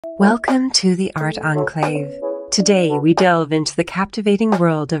Welcome to the Art Enclave. Today we delve into the captivating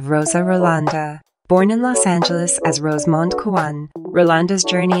world of Rosa Rolanda. Born in Los Angeles as Rosamond Kwan, Rolanda's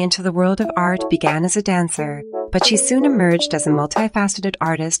journey into the world of art began as a dancer, but she soon emerged as a multifaceted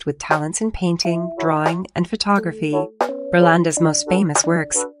artist with talents in painting, drawing, and photography. Rolanda's most famous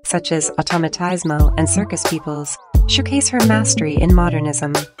works, such as Automatismo and Circus Peoples, showcase her mastery in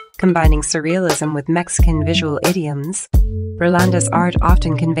modernism, combining surrealism with Mexican visual idioms. Rolanda's art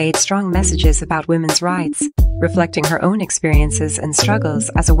often conveyed strong messages about women's rights, reflecting her own experiences and struggles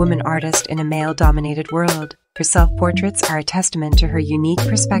as a woman artist in a male-dominated world. Her self-portraits are a testament to her unique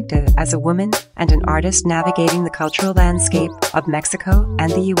perspective as a woman and an artist navigating the cultural landscape of Mexico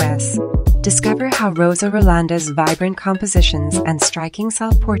and the U.S. Discover how Rosa Rolanda's vibrant compositions and striking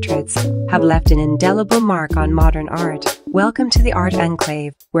self-portraits have left an indelible mark on modern art. Welcome to the Art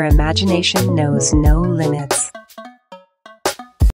Enclave, where imagination knows no limits.